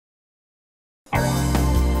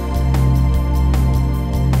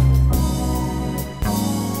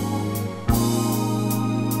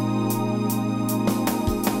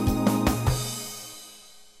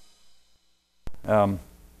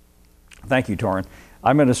Thank you, Torrin.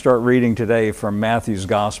 I'm going to start reading today from Matthew's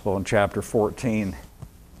Gospel in chapter 14.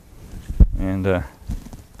 And I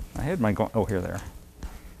had my, I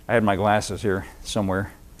had my glasses here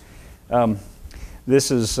somewhere.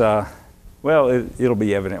 This is, it'll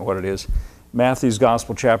be evident what it is. Matthew's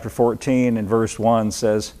Gospel, chapter 14, and verse 1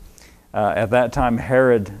 says, at that time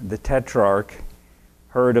Herod the Tetrarch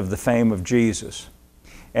heard of the fame of Jesus.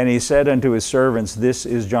 And he said unto his servants, This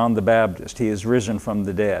is John the Baptist. He is risen from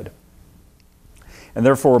the dead. And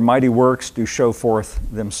therefore mighty works do show forth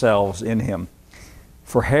themselves in him.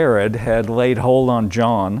 For Herod had laid hold on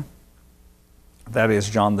John, that is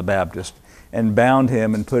John the Baptist, and bound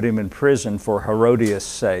him and put him in prison for Herodias'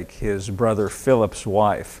 sake, his brother Philip's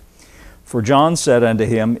wife. For John said unto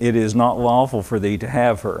him, It is not lawful for thee to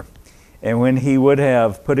have her. And when he would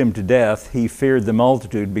have put him to death, he feared the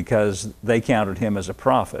multitude, because they counted him as a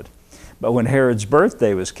prophet. But when Herod's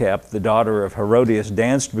birthday was kept, the daughter of Herodias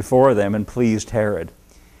danced before them and pleased Herod.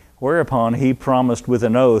 Whereupon he promised with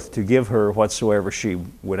an oath to give her whatsoever she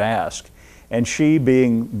would ask. And she,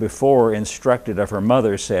 being before instructed of her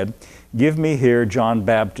mother, said, Give me here John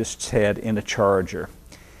Baptist's head in a charger.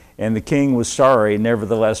 And the king was sorry,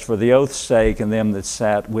 nevertheless, for the oath's sake and them that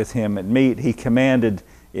sat with him at meat, he commanded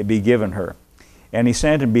it be given her. And he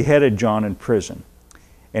sent and beheaded John in prison.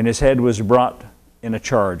 And his head was brought in a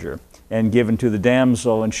charger, and given to the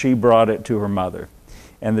damsel, and she brought it to her mother.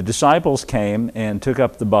 And the disciples came and took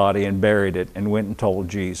up the body and buried it, and went and told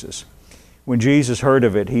Jesus. When Jesus heard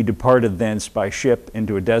of it, he departed thence by ship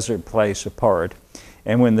into a desert place apart.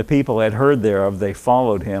 And when the people had heard thereof, they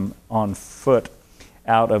followed him on foot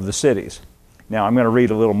out of the cities. Now I'm going to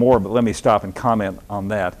read a little more, but let me stop and comment on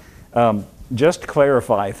that. Just to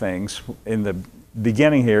clarify things, in the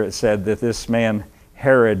beginning here it said that this man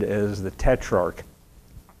Herod is the Tetrarch.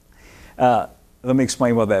 Let me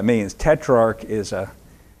explain what that means. Tetrarch is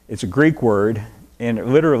it's a Greek word, and it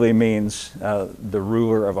literally means the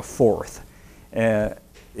ruler of a fourth.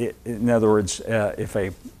 In other words, if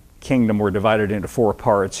a kingdom were divided into four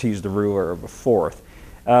parts, he's the ruler of a fourth.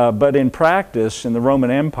 But in practice, in the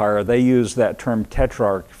Roman Empire, they used that term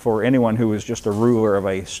tetrarch for anyone who was just a ruler of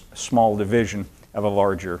a small division of a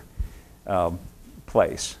larger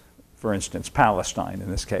place. For instance, Palestine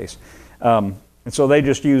in this case. And so they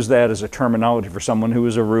just used that as a terminology for someone who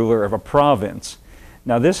was a ruler of a province.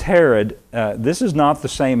 Now this Herod, this is not the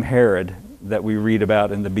same Herod that we read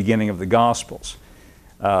about in the beginning of the Gospels,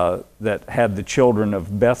 that had the children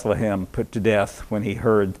of Bethlehem put to death when he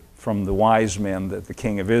heard from the wise men that the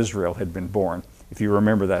king of Israel had been born. If you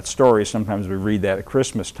remember that story, sometimes we read that at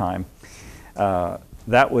Christmas time.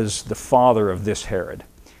 That was the father of this Herod.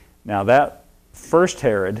 Now that first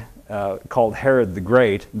Herod, called Herod the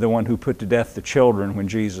Great, the one who put to death the children when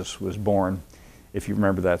Jesus was born, if you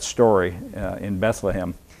remember that story in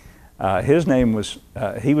Bethlehem, his name was,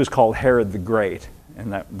 he was called Herod the Great,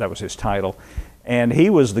 and that was his title. And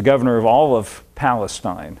he was the governor of all of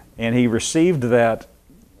Palestine, and he received that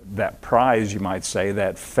prize, you might say,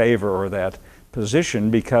 that favor or that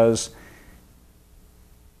position, because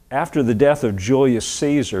after the death of Julius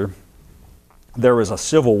Caesar, there was a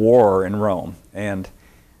civil war in Rome, and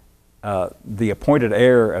the appointed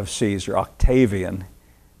heir of Caesar, Octavian,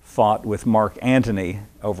 fought with Mark Antony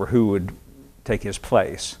over who would take his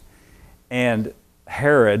place. And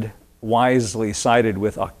Herod wisely sided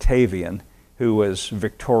with Octavian, who was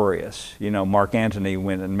victorious. You know, Mark Antony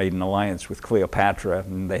went and made an alliance with Cleopatra,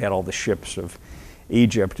 and they had all the ships of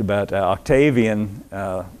Egypt, but Octavian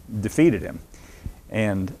defeated him.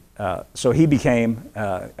 And so he became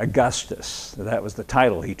Augustus. That was the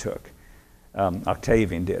title he took.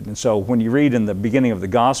 Octavian did. And so when you read in the beginning of the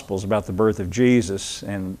Gospels about the birth of Jesus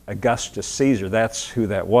and Augustus Caesar, that's who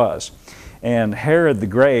that was. And Herod the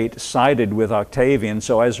Great sided with Octavian,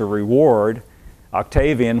 so as a reward,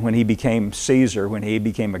 Octavian, when he became Caesar, when he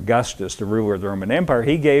became Augustus, the ruler of the Roman Empire,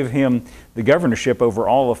 he gave him the governorship over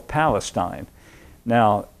all of Palestine.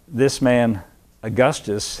 Now, this man,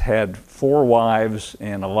 Augustus, had 4 wives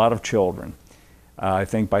and a lot of children. I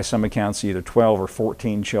think by some accounts he had 12 or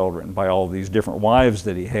 14 children by all these different wives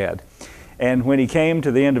that he had. And when he came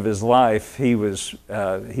to the end of his life, he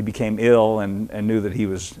became ill and knew that he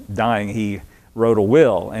was dying. He wrote a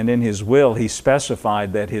will, and in his will he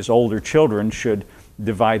specified that his older children should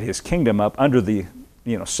divide his kingdom up under the,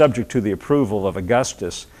 subject to the approval of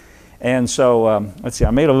Augustus. And so, let's see, I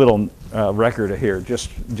made a little record here, just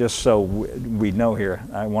so we know here.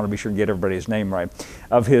 I want to be sure to get everybody's name right.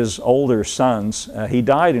 Of his older sons, he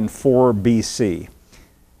died in 4 BC.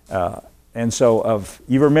 And so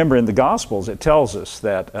you remember in the Gospels, it tells us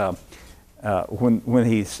that when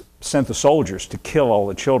he sent the soldiers to kill all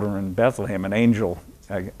the children in Bethlehem, an angel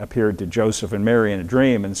appeared to Joseph and Mary in a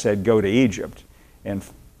dream and said, go to Egypt and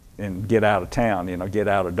get out of town, get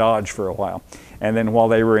out of Dodge for a while. And then while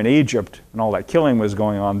they were in Egypt and all that killing was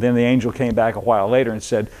going on, then the angel came back a while later and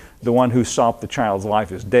said, the one who sought the child's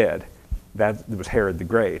life is dead. That was Herod the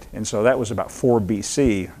Great. And so that was about 4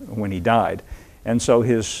 BC when he died. And so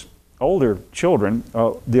his older children,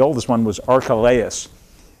 the oldest one was Archelaus,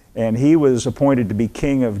 and he was appointed to be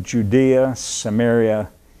king of Judea, Samaria,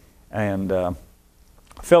 and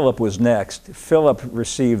Philip was next. Philip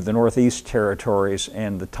received the northeast territories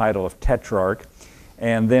and the title of tetrarch.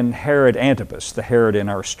 And then Herod Antipas, the Herod in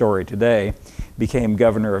our story today, became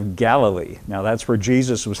governor of Galilee. Now that's where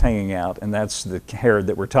Jesus was hanging out, and that's the Herod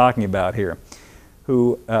that we're talking about here,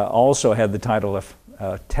 who also had the title of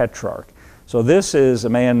tetrarch. So this is a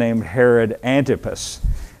man named Herod Antipas.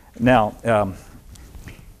 Now,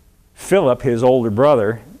 Philip, his older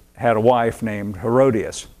brother, had a wife named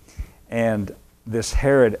Herodias, and this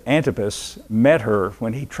Herod Antipas met her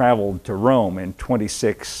when he traveled to Rome in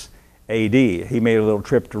 26 AD. He made a little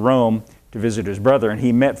trip to Rome to visit his brother, and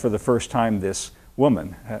he met for the first time this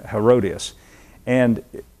woman, Herodias. And,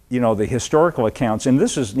 the historical accounts, and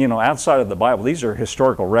this is, outside of the Bible, these are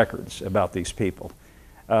historical records about these people.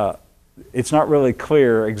 It's not really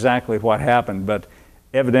clear exactly what happened, but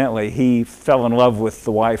evidently he fell in love with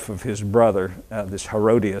the wife of his brother, this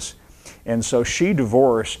Herodias. And so she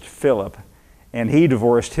divorced Philip, and he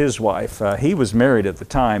divorced his wife. He was married at the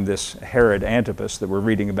time, this Herod Antipas that we're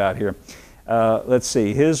reading about here. Let's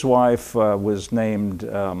see, his wife was named,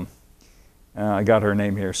 I got her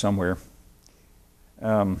name here somewhere.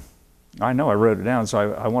 I know I wrote it down,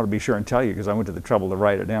 so I want to be sure and tell you because I went to the trouble to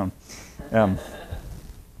write it down.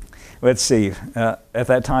 Let's see, at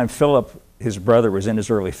that time Philip, his brother, was in his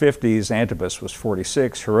early 50s, Antipas was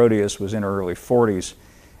 46, Herodias was in her early 40s.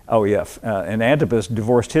 Oh yeah, and Antipas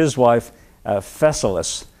divorced his wife,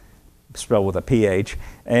 Phasaelus, spelled with a PH,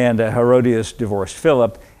 and Herodias divorced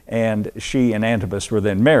Philip, and she and Antipas were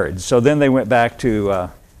then married. So then they went back to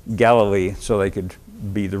Galilee so they could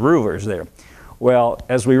be the rulers there. Well,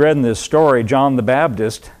 as we read in this story, John the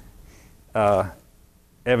Baptist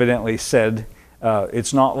evidently said,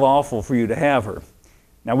 it's not lawful for you to have her.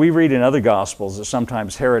 Now we read in other Gospels that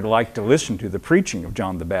sometimes Herod liked to listen to the preaching of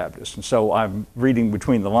John the Baptist, and so I'm reading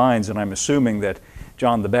between the lines and I'm assuming that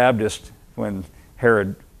John the Baptist, when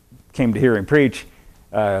Herod came to hear him preach,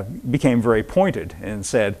 became very pointed and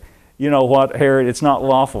said, you know what, Herod, it's not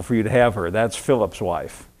lawful for you to have her. That's Philip's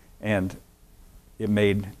wife. And it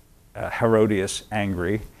made Herodias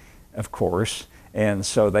angry, of course, and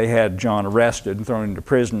so they had John arrested and thrown into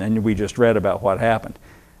prison, and we just read about what happened.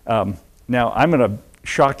 Now, I'm going to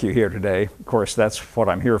shock you here today. Of course, that's what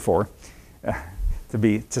I'm here for,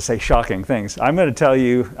 to say shocking things. I'm going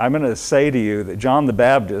to say to you that John the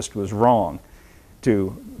Baptist was wrong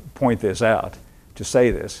to point this out, to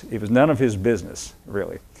say this. It was none of his business,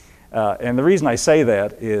 really. And the reason I say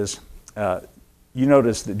that is, you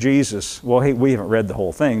notice that Jesus, well, we haven't read the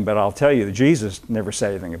whole thing, but I'll tell you that Jesus never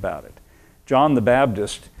said anything about it. John the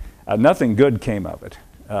Baptist, nothing good came of it.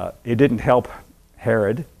 It didn't help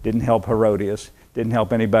Herod, didn't help Herodias, didn't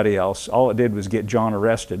help anybody else. All it did was get John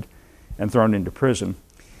arrested and thrown into prison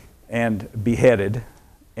and beheaded,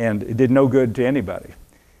 and it did no good to anybody.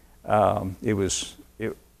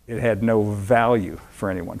 It had no value for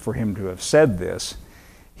anyone for him to have said this.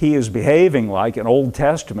 He is behaving like an Old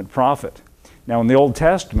Testament prophet. Now, in the Old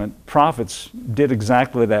Testament, prophets did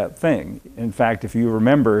exactly that thing. In fact, if you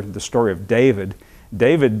remember the story of David,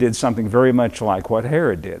 David did something very much like what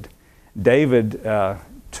Herod did. David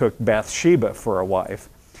took Bathsheba for a wife,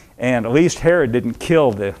 and at least Herod didn't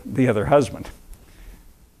kill the other husband.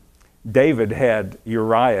 David had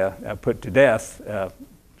Uriah put to death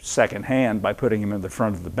secondhand by putting him in the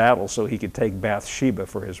front of the battle so he could take Bathsheba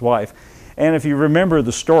for his wife. And if you remember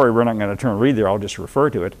the story, we're not going to turn and read there, I'll just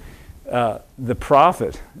refer to it. The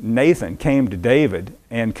prophet Nathan came to David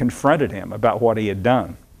and confronted him about what he had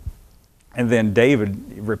done. And then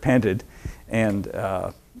David repented and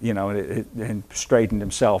and straightened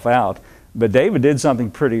himself out. But David did something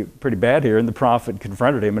pretty bad here, and the prophet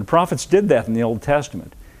confronted him. And prophets did that in the Old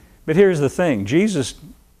Testament. But here's the thing, Jesus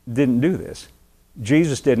didn't do this.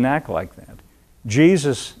 Jesus didn't act like that.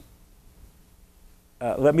 Jesus,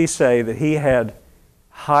 let me say that he had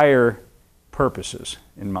higher purposes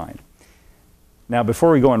in mind. Now,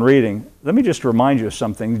 before we go on reading, let me just remind you of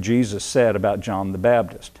something Jesus said about John the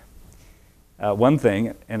Baptist. One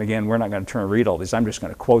thing, and again, we're not going to turn and read all these, I'm just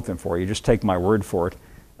going to quote them for you, just take my word for it.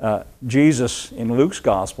 Jesus, in Luke's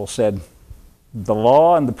Gospel, said, "The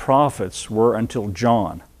law and the prophets were until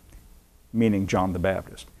John," meaning John the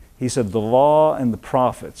Baptist. He said, the law and the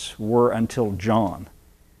prophets were until John.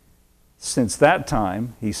 Since that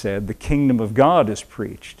time, he said, the kingdom of God is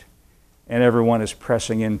preached, and everyone is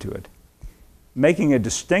pressing into it. Making a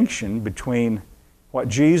distinction between what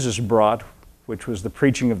Jesus brought, which was the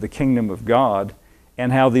preaching of the kingdom of God,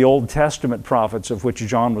 and how the Old Testament prophets, of which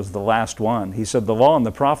John was the last one. He said the law and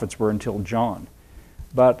the prophets were until John.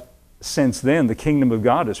 But since then, the kingdom of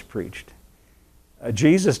God is preached.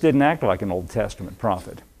 Jesus didn't act like an Old Testament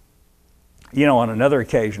prophet. You know, on another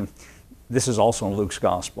occasion, this is also in Luke's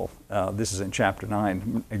Gospel. This is in chapter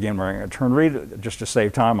 9. Again, we're going to turn and read it. Just to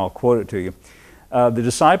save time, I'll quote it to you. The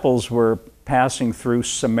disciples were passing through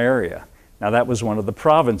Samaria. Now, that was one of the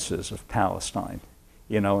provinces of Palestine.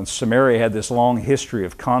 You know, and Samaria had this long history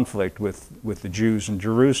of conflict with the Jews in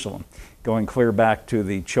Jerusalem, going clear back to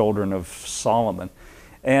the children of Solomon.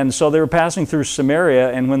 And so they were passing through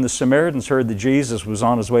Samaria, and when the Samaritans heard that Jesus was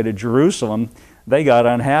on his way to Jerusalem, they got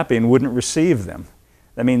unhappy and wouldn't receive them.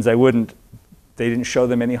 That means they didn't show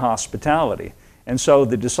them any hospitality. And so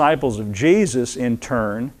the disciples of Jesus, in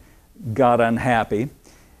turn, got unhappy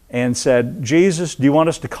and said, Jesus, do you want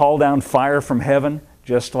us to call down fire from heaven,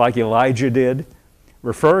 just like Elijah did?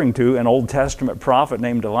 Referring to an Old Testament prophet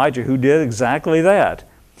named Elijah who did exactly that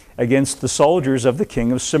against the soldiers of the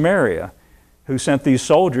king of Samaria, who sent these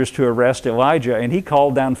soldiers to arrest Elijah, and he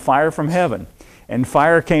called down fire from heaven. And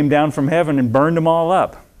fire came down from heaven and burned them all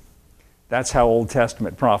up. That's how Old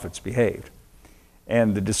Testament prophets behaved.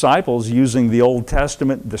 And the disciples, using the Old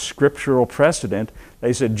Testament, the scriptural precedent,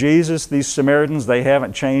 they said, Jesus, these Samaritans, they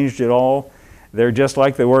haven't changed at all. They're just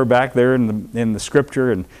like they were back there in the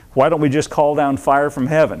scripture, and why don't we just call down fire from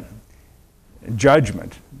heaven?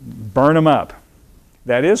 Judgment. Burn them up.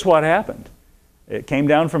 That is what happened. It came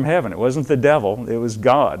down from heaven. It wasn't the devil. It was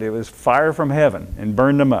God. It was fire from heaven and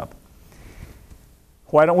burned them up.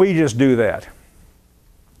 Why don't we just do that?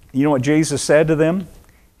 You know what Jesus said to them?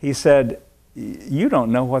 He said, you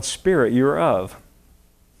don't know what spirit you're of.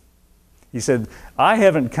 He said, I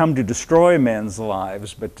haven't come to destroy men's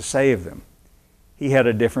lives, but to save them. He had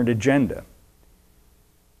a different agenda.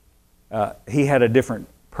 He had a different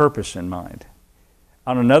purpose in mind.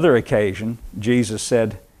 On another occasion, Jesus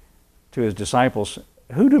said to his disciples,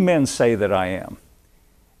 who do men say that I am?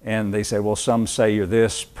 And they said, well, some say you're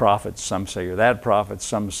this prophet, some say you're that prophet,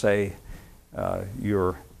 some say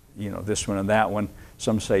you're, this one and that one.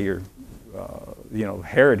 Some say you're,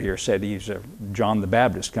 Herod here said he's John the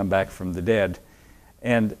Baptist come back from the dead.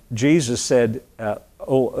 And Jesus said, at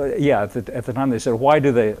the time they said, why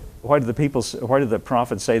do the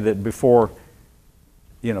prophets say that before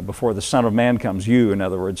the Son of Man comes, in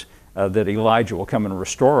other words, that Elijah will come and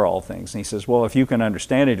restore all things? And he says, well, if you can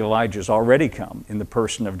understand it, Elijah's already come in the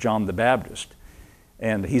person of John the Baptist.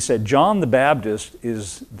 And he said, John the Baptist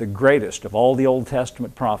is the greatest of all the Old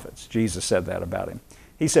Testament prophets. Jesus said that about him.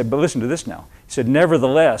 He said, but listen to this now. He said,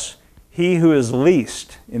 nevertheless, he who is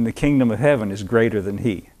least in the kingdom of heaven is greater than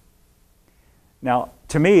he. Now,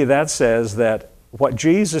 to me, that says that what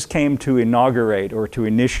Jesus came to inaugurate or to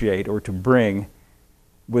initiate or to bring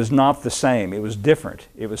was not the same. It was different.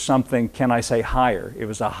 It was something, can I say, higher. It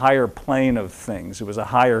was a higher plane of things. It was a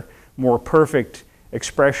higher, more perfect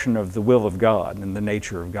expression of the will of God and the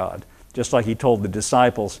nature of God. Just like he told the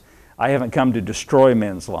disciples, I haven't come to destroy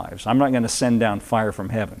men's lives. I'm not going to send down fire from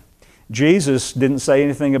heaven. Jesus didn't say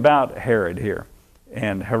anything about Herod here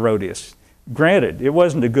and Herodias. Granted, it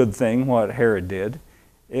wasn't a good thing what Herod did,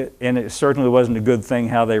 and it certainly wasn't a good thing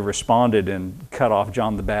how they responded and cut off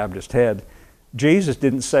John the Baptist's head. Jesus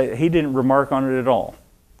he didn't remark on it at all.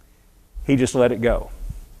 He just let it go.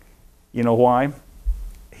 You know why?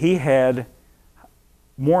 He had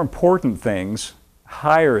more important things,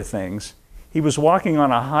 higher things. He was walking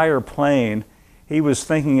on a higher plane. He was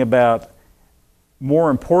thinking about more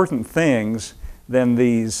important things than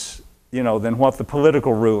than what the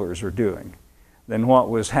political rulers were doing, than what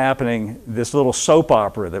was happening, this little soap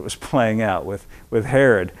opera that was playing out with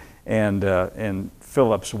Herod and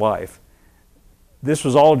Philip's wife. This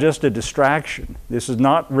was all just a distraction. This is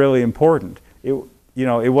not really important. It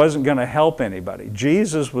wasn't going to help anybody.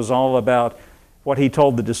 Jesus was all about what he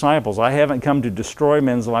told the disciples. I haven't come to destroy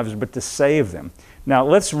men's lives, but to save them. Now,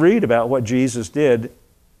 let's read about what Jesus did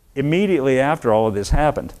immediately after all of this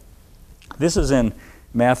happened. This is in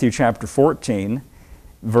Matthew chapter 14,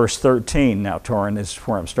 verse 13. Now, Torrin is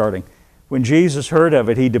where I'm starting. When Jesus heard of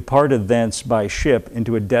it, he departed thence by ship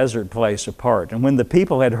into a desert place apart. And when the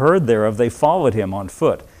people had heard thereof, they followed him on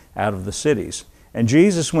foot out of the cities. And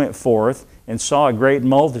Jesus went forth and saw a great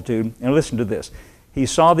multitude. And listen to this. He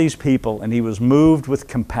saw these people, and he was moved with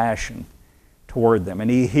compassion toward them, and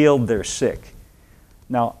he healed their sick.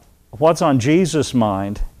 Now, what's on Jesus'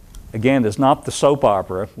 mind again, is not the soap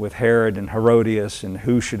opera with Herod and Herodias and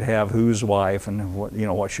who should have whose wife and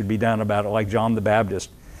what should be done about it, like John the Baptist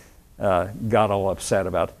got all upset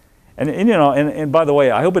about. And by the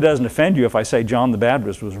way, I hope it doesn't offend you if I say John the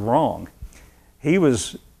Baptist was wrong. He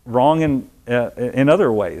was wrong in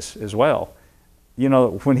other ways as well.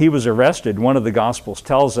 When he was arrested, one of the Gospels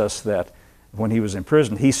tells us that when he was in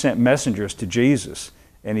prison, he sent messengers to Jesus,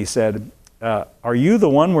 and he said, are you the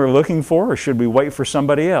one we're looking for, or should we wait for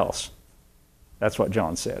somebody else? That's what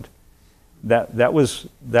John said. That was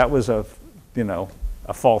a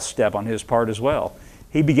false step on his part as well.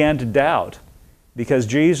 He began to doubt because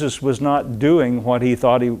Jesus was not doing what he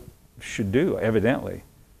thought he should do, evidently.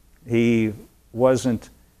 He wasn't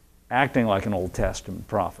acting like an Old Testament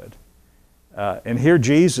prophet. And here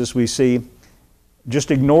Jesus, we see,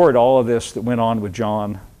 just ignored all of this that went on with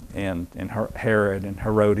John and Herod and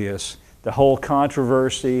Herodias, the whole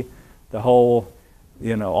controversy, the whole,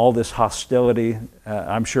 all this hostility.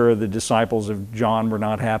 I'm sure the disciples of John were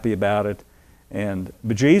not happy about it.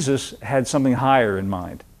 But Jesus had something higher in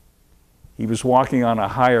mind. He was walking on a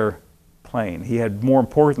higher plane. He had more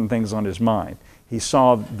important things on his mind. He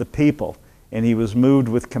saw the people, and he was moved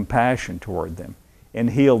with compassion toward them and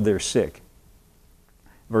healed their sick.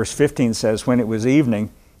 Verse 15 says, when it was evening,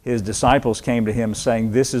 his disciples came to him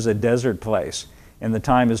saying, this is a desert place, and the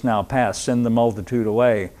time is now past. Send the multitude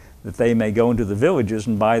away, that they may go into the villages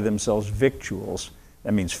and buy themselves victuals.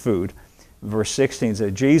 That means food. Verse 16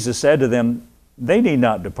 says, Jesus said to them, they need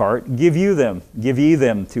not depart. Give ye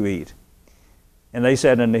them to eat. And they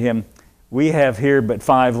said unto him, we have here but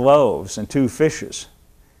 5 loaves and 2 fishes.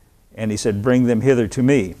 And he said, bring them hither to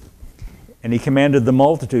me. And he commanded the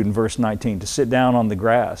multitude, in verse 19, to sit down on the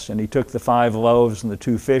grass. And he took the 5 loaves and the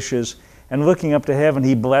 2 fishes, and looking up to heaven,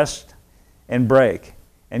 he blessed and brake,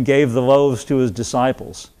 and gave the loaves to his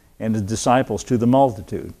disciples, and his disciples to the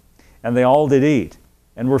multitude. And they all did eat,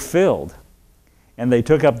 and were filled. And they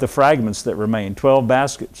took up the fragments that remained, 12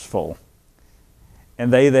 baskets full.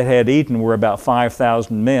 And they that had eaten were about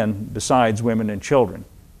 5,000 men, besides women and children.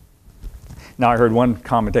 Now I heard one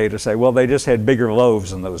commentator say, well, they just had bigger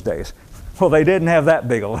loaves in those days. Well, they didn't have that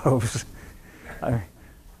big of loaves. They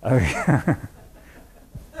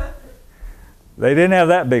didn't have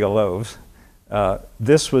that big of loaves.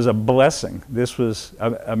 This was a blessing. This was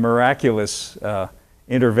a miraculous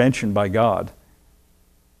intervention by God.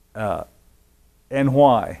 And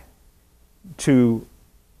why? To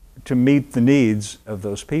meet the needs of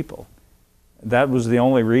those people. That was the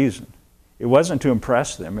only reason. It wasn't to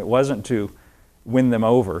impress them. It wasn't to win them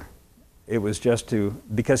over. It was just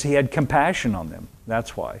because he had compassion on them.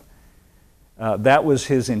 That's why. That was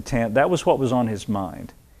his intent. That was what was on his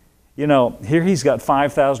mind. Here he's got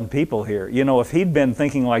 5,000 people here. If he'd been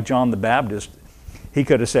thinking like John the Baptist, he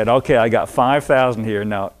could have said, okay, I got 5,000 here.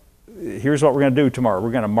 Now, here's what we're going to do tomorrow.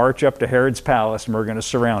 We're going to march up to Herod's palace and we're going to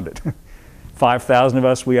surround it. 5,000 of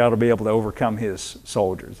us, we ought to be able to overcome his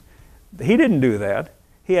soldiers. He didn't do that.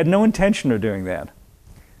 He had no intention of doing that.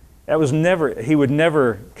 He would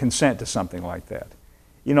never consent to something like that.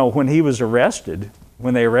 When he was arrested,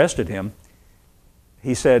 when they arrested him,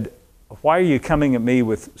 he said, why are you coming at me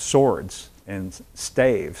with swords and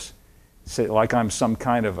staves, like I'm some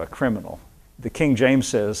kind of a criminal? The King James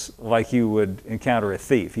says, like you would encounter a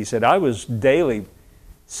thief. He said, I was daily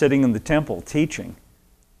sitting in the temple teaching,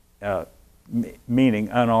 meaning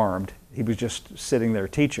unarmed. He was just sitting there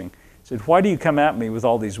teaching. He said, why do you come at me with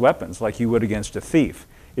all these weapons like you would against a thief?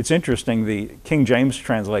 It's interesting, the King James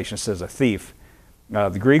translation says a thief. The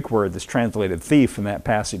Greek word that's translated thief in that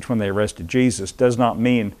passage when they arrested Jesus does not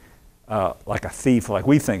mean like a thief like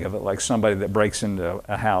we think of it, like somebody that breaks into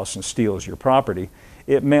a house and steals your property.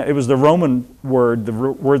 It was the Roman word, the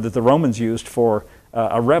word that the Romans used for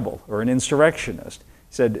a rebel or an insurrectionist.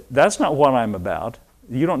 He said, that's not what I'm about.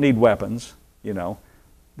 You don't need weapons,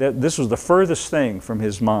 This was the furthest thing from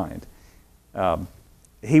his mind.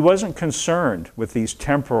 He wasn't concerned with these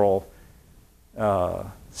temporal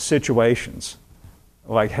situations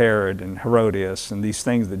like Herod and Herodias and these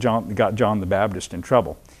things that got John the Baptist in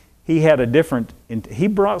trouble. He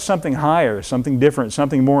brought something higher, something different,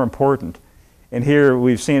 something more important. And here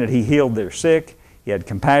we've seen it. He healed their sick. He had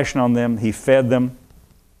compassion on them. He fed them.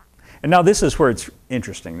 And now this is where it's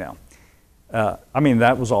interesting now.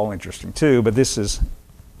 That was all interesting too, but this is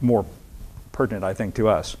more pertinent, I think, to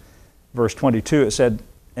us. Verse 22, it said,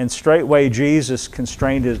 and straightway Jesus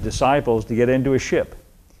constrained his disciples to get into a ship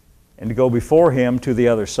and to go before him to the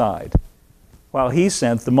other side, while he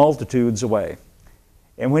sent the multitudes away.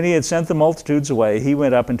 And when he had sent the multitudes away, he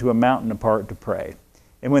went up into a mountain apart to pray.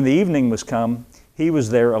 And when the evening was come, he was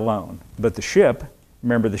there alone. But the ship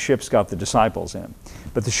Remember, the ship's got the disciples in.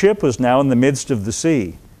 But the ship was now in the midst of the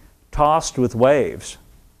sea, tossed with waves,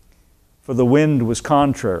 for the wind was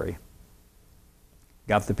contrary.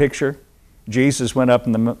 Got the picture? Jesus went up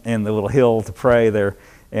in the little hill to pray there,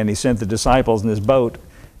 and he sent the disciples in his boat,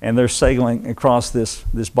 and they're sailing across this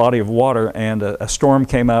body of water, and a storm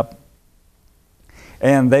came up,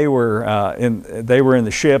 and they were in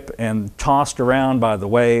the ship and tossed around by the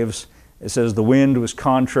waves. It says the wind was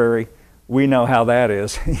contrary. We know how that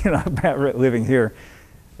is, about living here.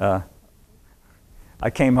 I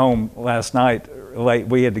came home last night late.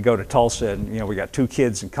 We had to go to Tulsa, and we got 2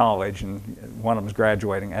 kids in college, and one of them's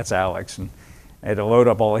graduating. That's Alex, and I had to load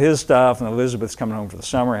up all of his stuff, and Elizabeth's coming home for the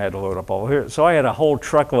summer. I had to load up all of hers. So I had a whole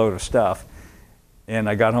truckload of stuff, and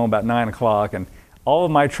I got home about 9 o'clock, and all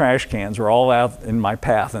of my trash cans were all out in my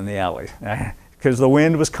path in the alley because the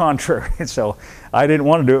wind was contrary. So I didn't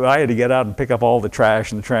want to do it. I had to get out and pick up all the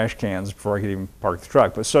trash and the trash cans before I could even park the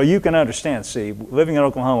truck. But so you can understand, see, living in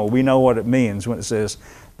Oklahoma, we know what it means when it says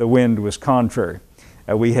the wind was contrary.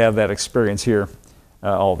 We have that experience here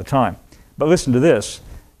all the time. But listen to this.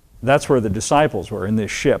 That's where the disciples were, in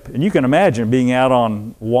this ship. And you can imagine being out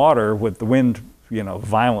on water with the wind,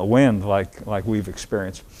 violent wind like we've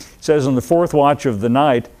experienced. It says, on the 4th watch of the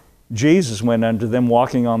night, Jesus went unto them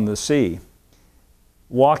walking on the sea.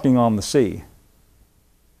 Walking on the sea.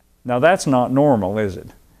 Now that's not normal, is it?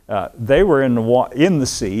 They were in the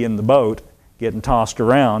sea, in the boat, getting tossed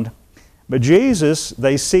around. But Jesus,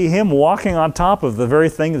 they see him walking on top of the very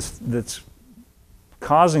thing that's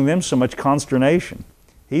causing them so much consternation.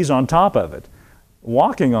 He's on top of it,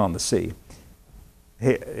 walking on the sea.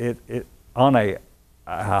 On a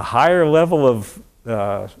higher level of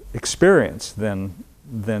experience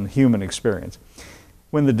than human experience.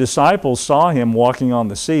 When the disciples saw him walking on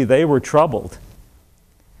the sea, they were troubled.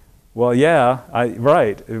 Well, yeah,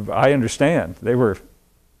 I understand. They're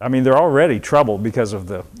already troubled because of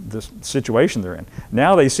the situation they're in.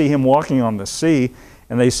 Now they see him walking on the sea,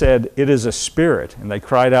 and they said, it is a spirit, and they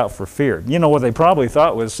cried out for fear. What they probably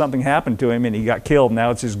thought was something happened to him and he got killed,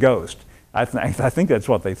 now it's his ghost. I think that's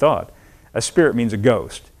what they thought. A spirit means a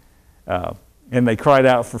ghost. And they cried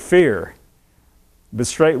out for fear. But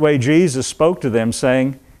straightway Jesus spoke to them,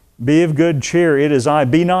 saying, be of good cheer, it is I,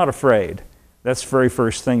 be not afraid. That's the very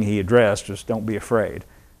first thing he addressed, was don't be afraid.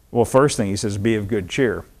 Well, first thing he says, be of good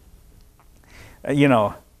cheer.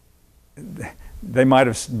 They might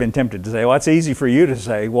have been tempted to say, well, it's easy for you to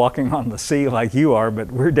say, walking on the sea like you are, but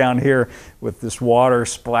we're down here with this water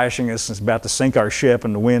splashing us, and it's about to sink our ship,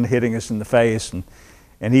 and the wind hitting us in the face.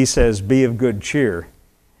 And he says, be of good cheer.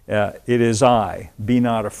 It is I, be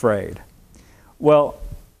not afraid. Well,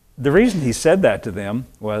 the reason he said that to them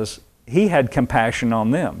was he had compassion on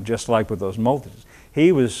them, just like with those multitudes.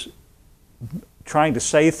 He was trying to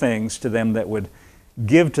say things to them that would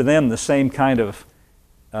give to them the same kind of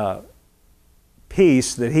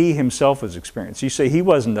peace that he himself was experiencing. You see, he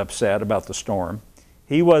wasn't upset about the storm.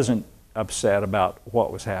 He wasn't upset about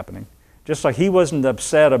what was happening. Just like he wasn't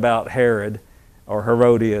upset about Herod or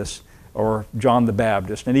Herodias or John the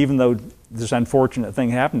Baptist. And even though this unfortunate thing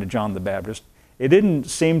happened to John the Baptist, it didn't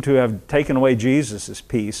seem to have taken away Jesus'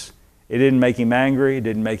 peace. It didn't make him angry. It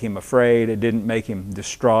didn't make him afraid. It didn't make him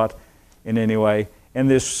distraught in any way. And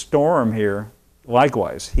this storm here,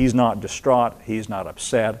 likewise, he's not distraught. He's not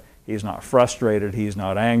upset. He's not frustrated. He's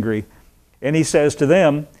not angry. And he says to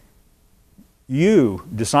them, you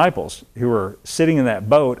disciples who are sitting in that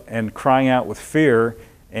boat and crying out with fear,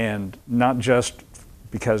 and not just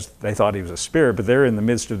because they thought he was a spirit, but they're in the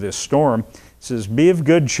midst of this storm, says, be of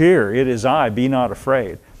good cheer. It is I. Be not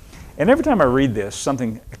afraid. And every time I read this,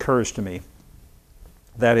 something occurs to me.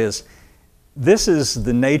 That is, this is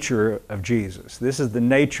the nature of Jesus. This is the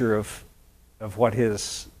nature of what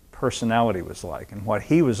his personality was like and what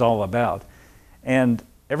he was all about. And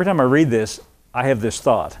every time I read this, I have this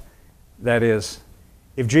thought. That is,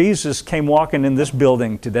 if Jesus came walking in this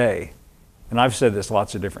building today, and I've said this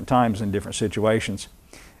lots of different times in different situations,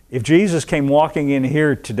 if Jesus came walking in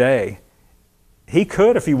here today, he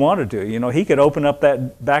could, if he wanted to, he could open up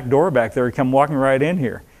that back door back there and come walking right in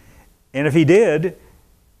here. And if he did,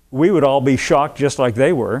 we would all be shocked just like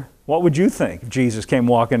they were. What would you think if Jesus came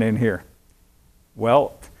walking in here?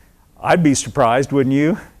 Well, I'd be surprised, wouldn't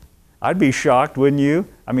you? I'd be shocked, wouldn't you?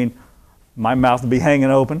 My mouth would be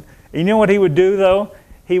hanging open. And you know what he would do, though?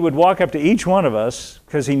 He would walk up to each one of us,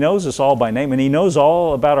 because he knows us all by name, and he knows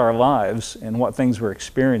all about our lives and what things we're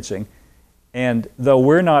experiencing. And though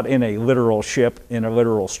we're not in a literal ship, in a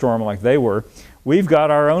literal storm like they were, we've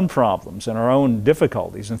got our own problems and our own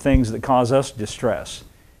difficulties and things that cause us distress.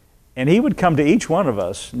 And he would come to each one of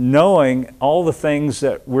us knowing all the things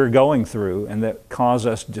that we're going through and that cause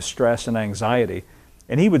us distress and anxiety.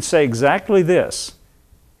 And he would say exactly this.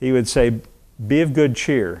 He would say, be of good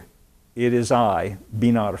cheer. It is I.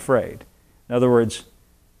 Be not afraid. In other words,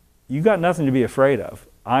 you got nothing to be afraid of.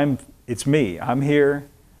 It's me. I'm here.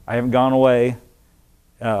 I haven't gone away.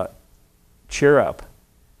 Cheer up.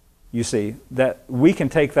 You see, that we can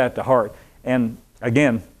take that to heart. And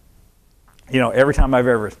again, every time I've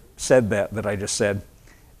ever said that I just said,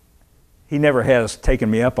 he never has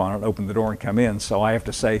taken me up on it, opened the door and come in. So I have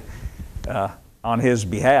to say on his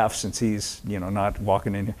behalf, since he's not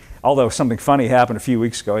walking in here. Although something funny happened a few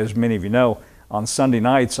weeks ago, as many of you know, on Sunday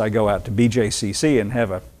nights I go out to BJCC and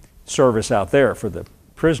have a service out there for the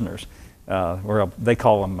prisoners, where they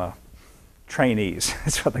call them trainees.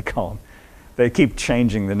 That's what they call them. They keep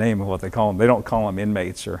changing the name of what they call them. They don't call them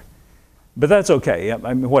inmates, but that's okay. I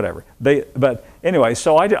mean, whatever. But anyway,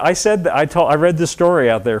 so I said that I read this story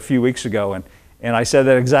out there a few weeks ago, and I said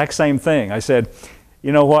that exact same thing. I said,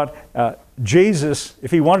 you know what? Jesus,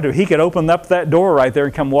 if he wanted to, he could open up that door right there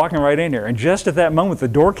and come walking right in here. And just at that moment, the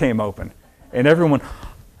door came open, and everyone,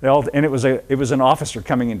 and it was an officer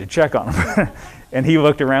coming in to check on him, and he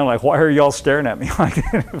looked around like, why are y'all staring at me like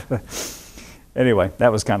that? Anyway,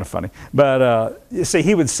 that was kind of funny. But you see,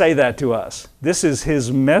 he would say that to us. This is his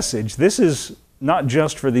message. This is not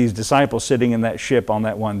just for these disciples sitting in that ship on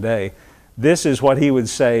that one day. This is what he would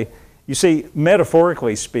say. You see,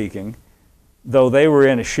 metaphorically speaking, though they were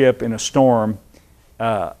in a ship in a storm,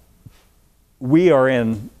 we are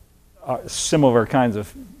in similar kinds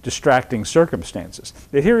of distracting circumstances.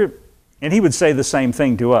 And he would say the same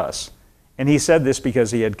thing to us. And he said this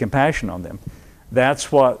because he had compassion on them.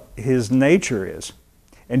 That's what his nature is.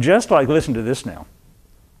 And just like, listen to this now,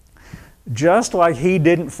 just like he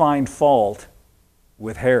didn't find fault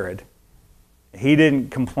with Herod, he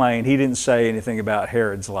didn't complain, he didn't say anything about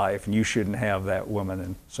Herod's life, and you shouldn't have that woman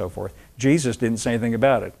and so forth. Jesus didn't say anything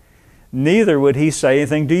about it. Neither would he say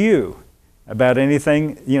anything to you about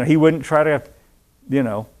anything. He wouldn't try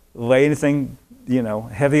to, lay anything,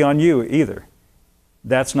 heavy on you either.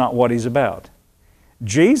 That's not what he's about.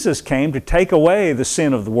 Jesus came to take away the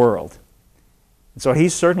sin of the world. So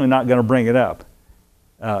he's certainly not going to bring it up.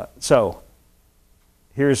 So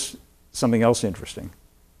here's something else interesting.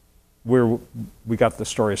 We got the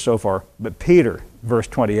story so far, but Peter, verse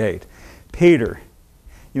 28. Peter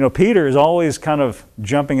is always kind of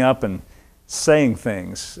jumping up and saying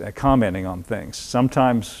things, commenting on things.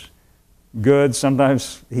 Sometimes good,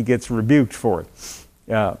 sometimes he gets rebuked for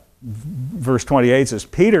it. Verse 28 says,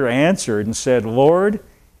 Peter answered and said, Lord,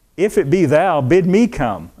 if it be thou, bid me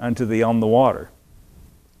come unto thee on the water.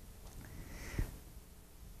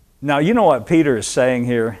 Now, you know what Peter is saying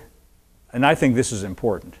here, and I think this is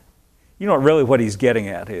important. Really what he's getting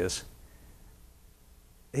at is,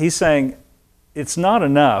 he's saying, it's not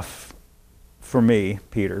enough for me,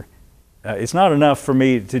 Peter, it's not enough for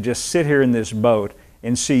me to just sit here in this boat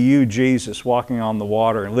and see you, Jesus, walking on the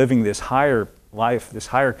water and living this higher life, this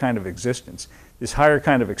higher kind of existence, this higher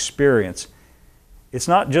kind of experience. It's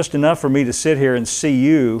not just enough for me to sit here and see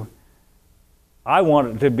you. I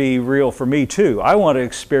want it to be real for me too. I want to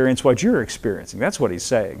experience what you're experiencing. That's what he's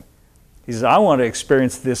saying. He says, I want to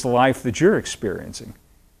experience this life that you're experiencing.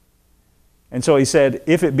 And so he said,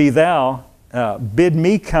 if it be thou, bid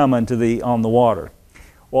me come unto thee on the water.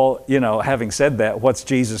 Well, having said that, what's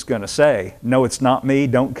Jesus going to say? No, it's not me,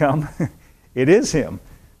 don't come. It is him.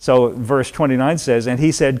 So verse 29 says, and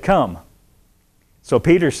he said, come. So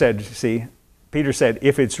Peter said,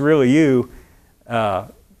 if it's really you,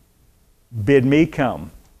 bid me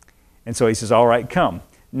come. And so he says, all right, come.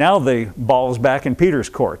 Now the ball's back in Peter's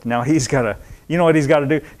court. Now he's got to, what he's got to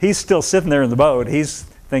do? He's still sitting there in the boat. He's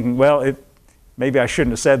thinking, well, maybe I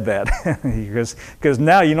shouldn't have said that. Because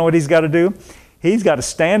now you know what he's got to do? He's got to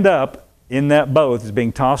stand up in that boat that's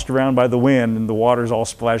being tossed around by the wind and the water's all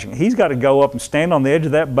splashing. He's got to go up and stand on the edge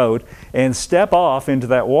of that boat and step off into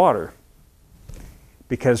that water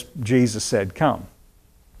because Jesus said, come.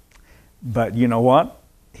 But you know what?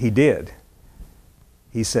 He did.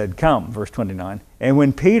 He said, come, verse 29. And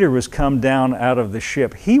when Peter was come down out of the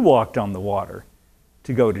ship, he walked on the water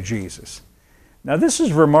to go to Jesus. Now this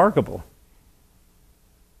is remarkable.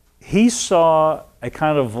 He saw a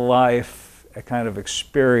kind of life, a kind of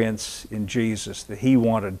experience in Jesus that he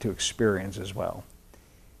wanted to experience as well.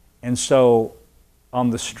 And so on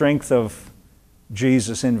the strength of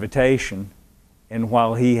Jesus' invitation, and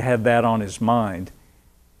while he had that on his mind,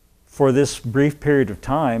 for this brief period of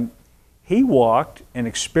time, he walked and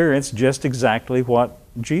experienced just exactly what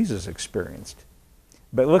Jesus experienced.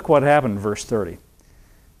 But look what happened in verse 30.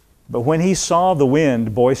 But when he saw the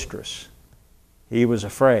wind boisterous, he was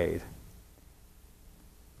afraid.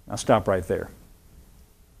 Now stop right there.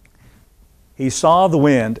 He saw the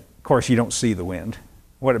wind. Of course, you don't see the wind.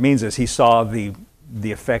 What it means is he saw the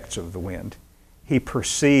effects of the wind. He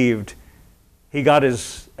perceived, he got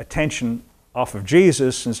his attention off of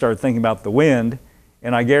Jesus and started thinking about the wind,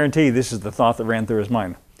 and I guarantee this is the thought that ran through his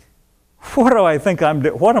mind. What do I think I'm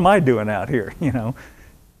doing? What am I doing out here? You know,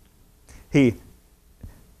 it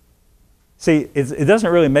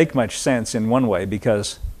doesn't really make much sense in one way,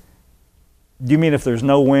 because do you mean if there's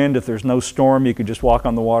no wind, if there's no storm, you could just walk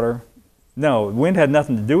on the water? No, wind had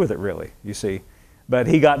nothing to do with it really, you see. But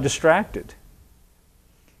he got distracted.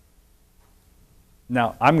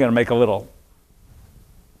 Now, I'm going to make a little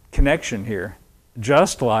connection here.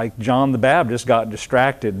 Just like John the Baptist got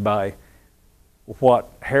distracted by what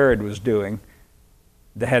Herod was doing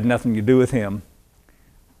that had nothing to do with him,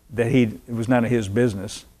 it was none of his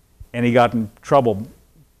business, and he got in trouble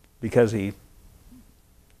because he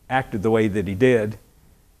acted the way that he did.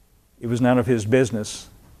 It was none of his business.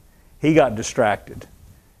 He got distracted.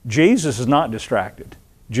 Jesus is not distracted.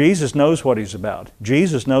 Jesus knows what he's about.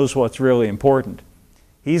 Jesus knows what's really important.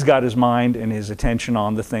 He's got his mind and his attention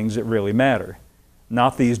on the things that really matter,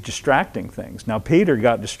 not these distracting things. Now, Peter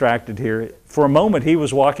got distracted here. For a moment, he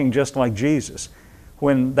was walking just like Jesus,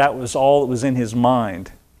 when that was all that was in his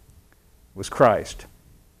mind was Christ.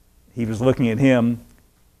 He was looking at him,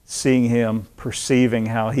 seeing him, perceiving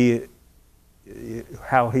how he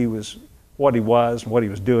was, what he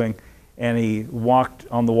was doing, and he walked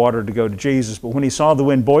on the water to go to Jesus. But when he saw the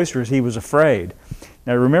wind boisterous, he was afraid.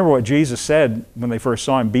 Now remember what Jesus said when they first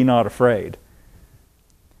saw him, "Be not afraid."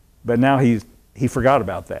 But now he forgot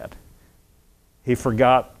about that. He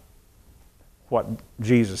forgot what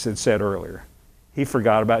Jesus had said earlier. He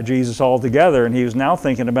forgot about Jesus altogether, and he was now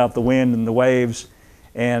thinking about the wind and the waves,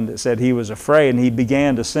 and said he was afraid, and he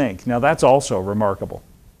began to sink. Now that's also remarkable.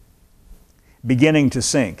 Beginning to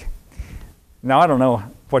sink. Now I don't know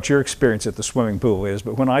what your experience at the swimming pool is,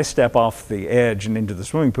 but when I step off the edge and into the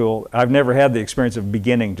swimming pool, I've never had the experience of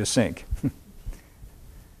beginning to sink.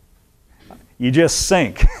 You just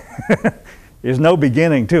sink. There's no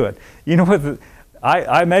beginning to it. You know what?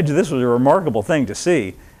 I imagine this was a remarkable thing to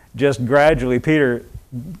see. Just gradually Peter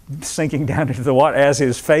sinking down into the water as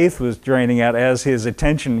his faith was draining out, as his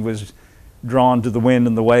attention was drawn to the wind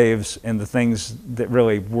and the waves and the things that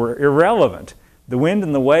really were irrelevant. The wind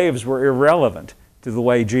and the waves were irrelevant to the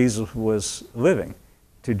way Jesus was living,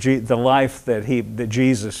 to the life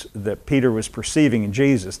that Peter was perceiving in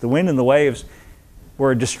Jesus. The wind and the waves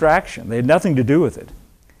were a distraction. They had nothing to do with it.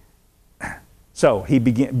 So he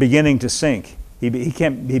beginning to sink. He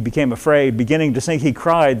became afraid. Beginning to sink, he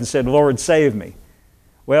cried and said, "Lord, save me."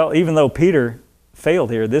 Well, even though Peter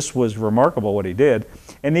failed here, this was remarkable what he did.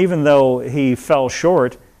 And even though he fell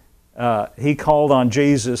short, he called on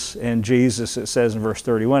Jesus, and Jesus, it says in verse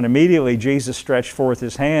 31, immediately Jesus stretched forth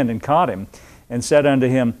his hand and caught him and said unto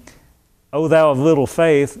him, "O thou of little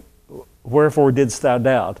faith, wherefore didst thou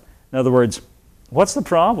doubt?" In other words, what's the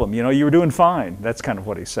problem? You know, you were doing fine. That's kind of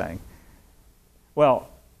what he's saying. Well,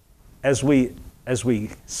 as we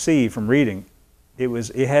see from reading,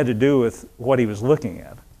 it had to do with what he was looking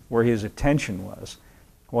at, where his attention was,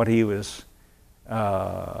 what his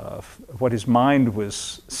mind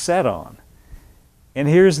was set on. And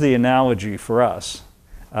here's the analogy for us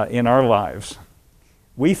in our lives.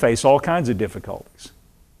 We face all kinds of difficulties,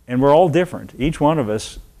 and we're all different. Each one of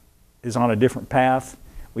us is on a different path.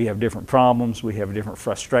 We have different problems. We have different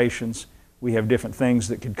frustrations. We have different things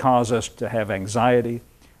that could cause us to have anxiety,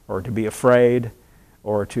 or to be afraid,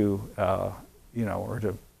 or to,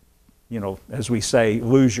 as we say,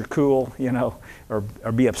 lose your cool,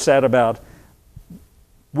 or be upset about.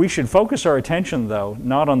 We should focus our attention, though,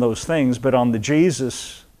 not on those things, but on the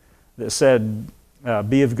Jesus that said,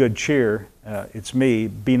 "Be of good cheer, it's me,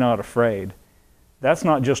 be not afraid." That's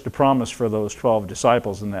not just a promise for those 12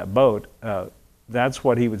 disciples in that boat. That's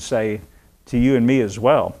what he would say to you and me as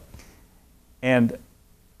well. And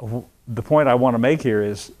the point I want to make here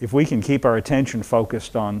is, if we can keep our attention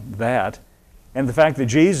focused on that, and the fact that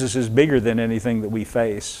Jesus is bigger than anything that we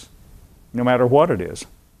face, no matter what it is.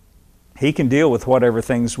 He can deal with whatever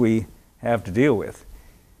things we have to deal with.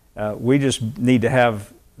 We just need to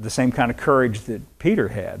have the same kind of courage that Peter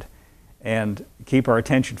had, and keep our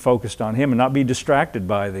attention focused on him and not be distracted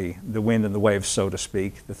by the wind and the waves, so to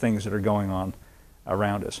speak, the things that are going on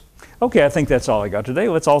around us. Okay, I think that's all I got today.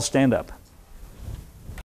 Let's all stand up.